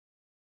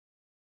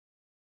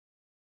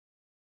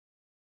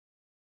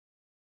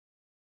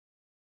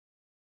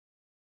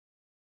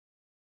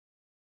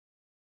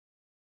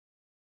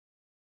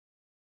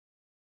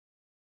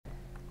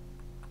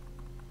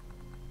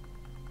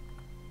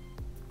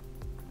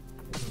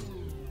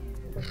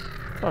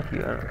Fuck you,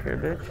 I don't care,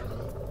 bitch.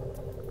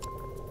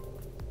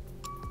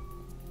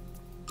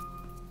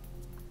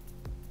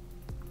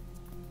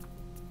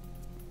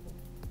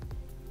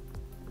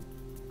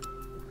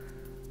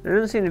 There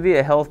doesn't seem to be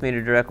a health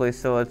meter directly,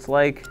 so it's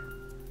like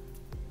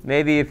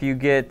maybe if you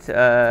get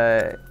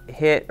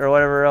hit or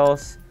whatever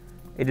else,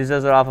 it just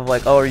does it off of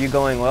like, oh, are you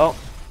going well?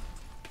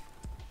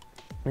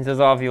 It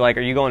says off you like,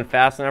 are you going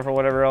fast enough or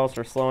whatever else,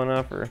 or slow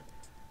enough, or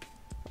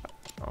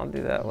I'll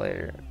do that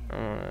later.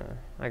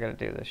 I gotta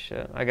do this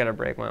shit. I gotta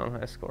break my own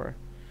high score.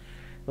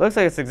 It looks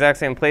like it's the exact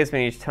same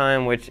placement each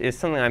time, which is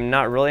something I'm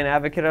not really an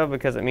advocate of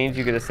because it means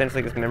you could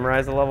essentially just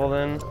memorize the level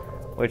then,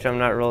 which I'm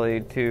not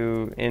really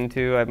too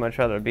into. I'd much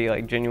rather be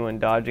like genuine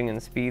dodging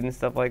and speed and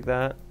stuff like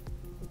that.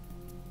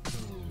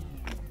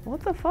 What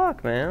the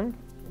fuck, man?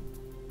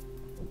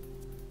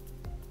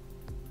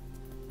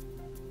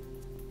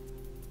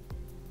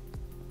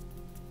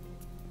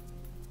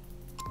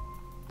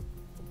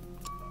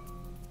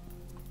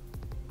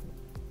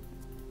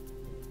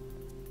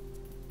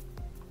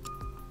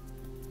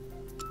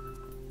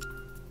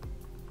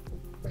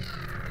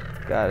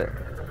 Got it.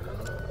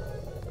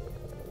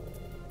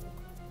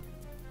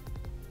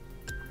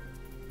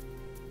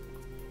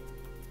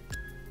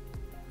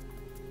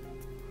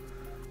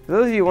 For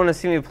those of you who want to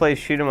see me play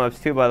shoot 'em ups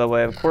too, by the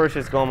way, of course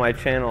just go on my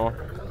channel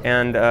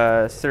and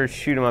search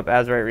shoot 'em up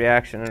as right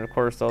reaction, and of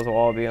course those will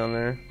all be on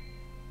there.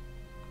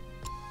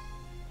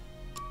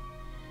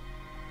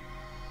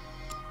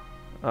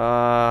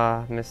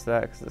 Missed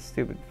that because of the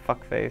stupid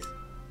fuck face.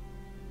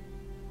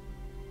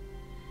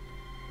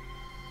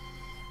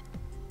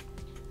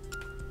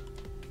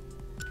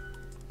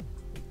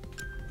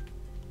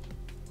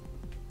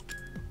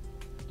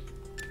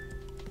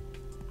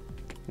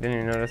 Didn't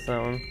you notice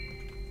that one?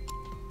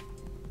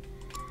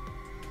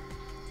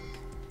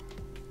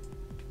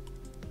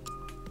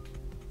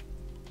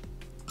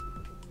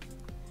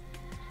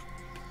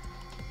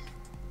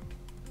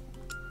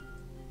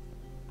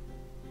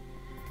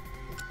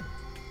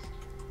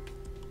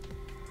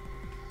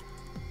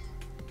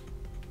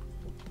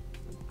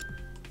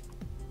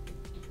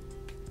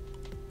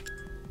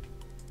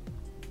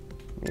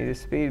 Need a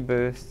speed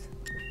boost.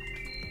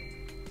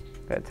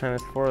 Got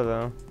 ×4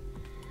 though.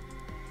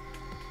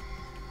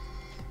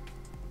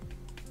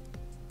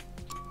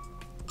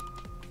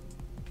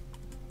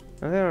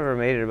 I don't think I've ever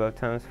made it above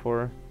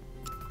 ×4.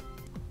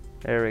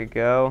 There we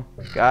go.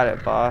 Got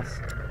it, boss.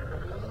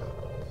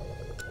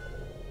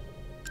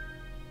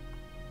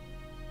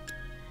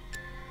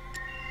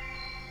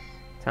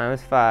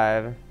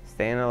 ×5.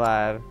 Staying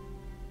alive.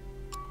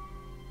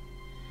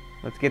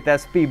 Let's get that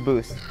speed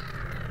boost.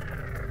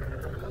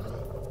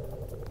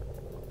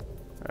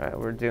 Alright,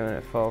 we're doing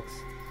it, folks.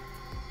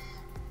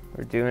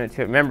 We're doing it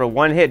too. Remember,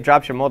 one hit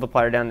drops your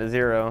multiplier down to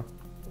 0.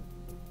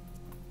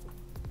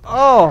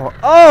 Oh,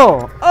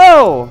 oh,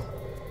 oh!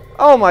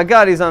 Oh my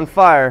god, he's on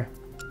fire.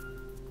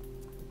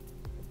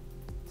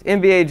 It's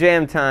NBA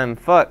Jam time.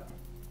 Fuck.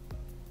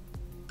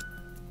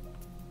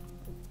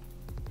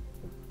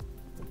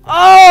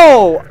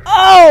 Oh!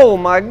 Oh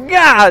my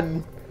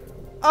god!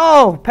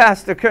 Oh,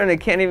 Pastor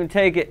Koenig can't even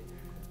take it.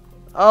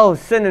 Oh,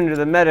 send him to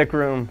the medic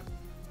room.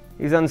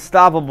 He's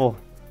unstoppable.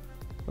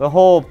 The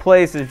whole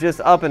place is just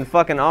up in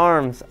fucking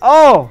arms.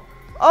 Oh!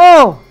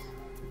 Oh!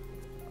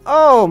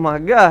 Oh my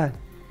god.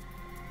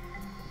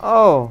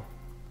 Oh.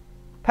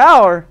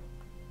 Power?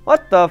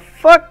 What the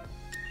fuck?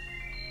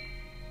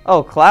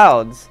 Oh,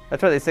 clouds.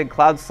 That's right, they said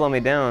clouds slow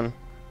me down.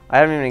 I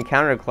haven't even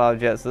encountered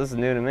clouds yet, so this is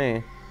new to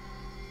me.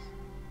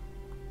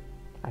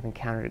 I've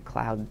encountered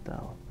clouds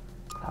though.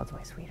 Cloud's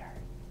my sweetheart.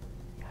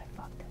 Yeah, I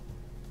fucked.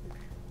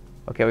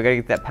 Okay, we gotta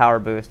get that power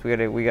boost. We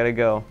gotta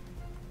go.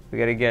 We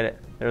gotta get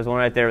it. There's one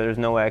right there, but there's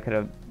no way I could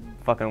have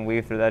fucking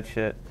weaved through that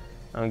shit.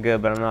 I'm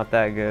good, but I'm not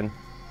that good.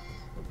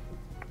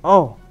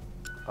 Oh.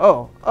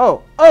 Oh.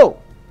 Oh. Oh!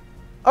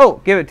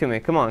 Oh, give it to me.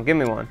 Come on, give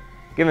me one.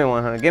 Give me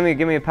one, honey.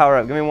 Give me a power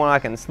up. Give me one I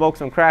can smoke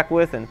some crack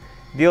with and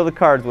deal the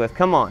cards with.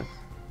 Come on.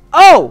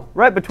 Oh!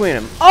 Right between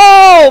them.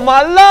 Oh,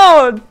 my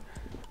lord!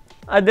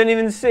 I didn't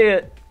even see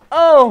it.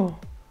 Oh!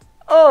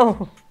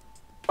 Oh!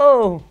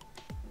 Oh!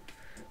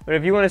 But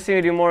if you want to see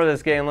me do more of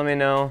this game, let me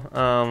know.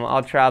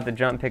 I'll try out the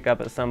jump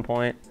pickup at some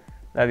point.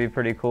 That'd be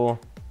pretty cool.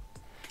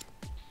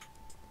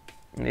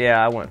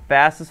 Yeah, I went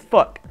fast as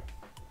fuck.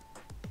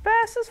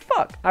 Fast as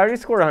fuck. I already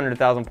scored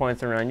 100,000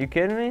 points in a round. You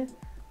kidding me?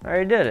 I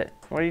already did it.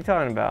 What are you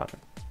talking about?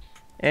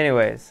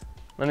 Anyways,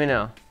 let me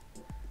know.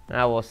 And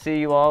I will see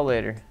you all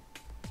later.